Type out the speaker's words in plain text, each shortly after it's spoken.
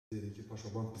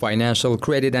Financial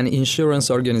credit and insurance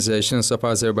organizations of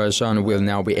Azerbaijan will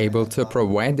now be able to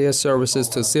provide their services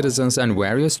to citizens and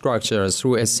various structures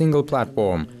through a single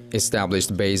platform,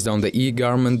 established based on the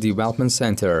e-Government Development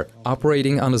Center,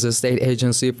 operating under the State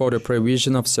Agency for the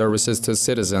Provision of Services to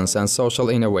Citizens and Social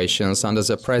Innovations under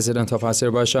the President of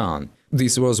Azerbaijan.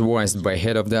 This was voiced by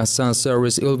head of the ASAN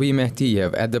service Ulvi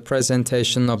Mehdiyev at the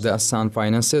presentation of the ASAN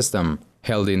Finance system,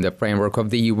 held in the framework of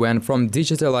the event From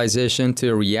Digitalization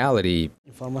to Reality.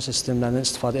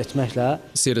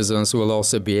 Citizens will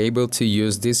also be able to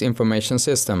use this information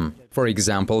system. For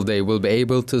example, they will be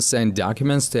able to send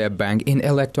documents to a bank in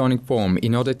electronic form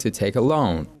in order to take a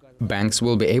loan. Banks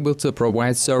will be able to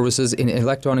provide services in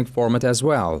electronic format as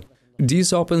well.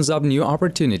 This opens up new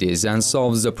opportunities and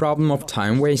solves the problem of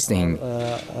time wasting.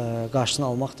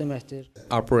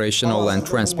 Operational and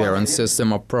transparent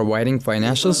system of providing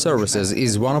financial services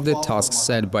is one of the tasks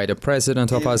set by the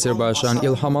President of Azerbaijan,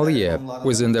 Ilham Aliyev,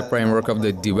 within the framework of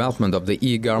the development of the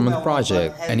e-government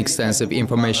project. An extensive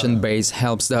information base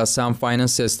helps the ASAN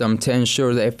Finance system to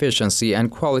ensure the efficiency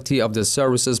and quality of the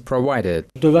services provided.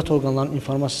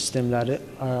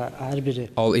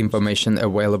 All information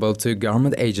available to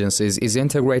government agencies is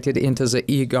integrated into the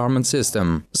e-government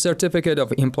system. Certificate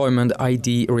of employment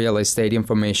ID, real estate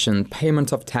information,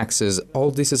 payment of taxes, all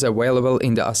this is available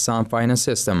in the ASAN Finance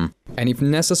system, and if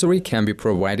necessary can be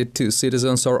provided to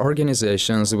citizens or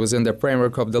organizations within the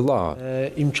framework of the law.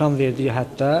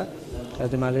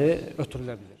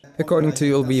 According to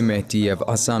Ulvi Mehdiyev,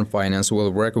 ASAN Finance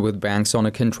will work with banks on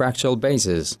a contractual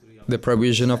basis. The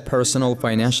provision of personal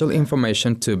financial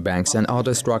information to banks and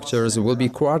other structures will be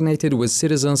coordinated with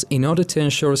citizens in order to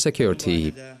ensure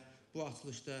security.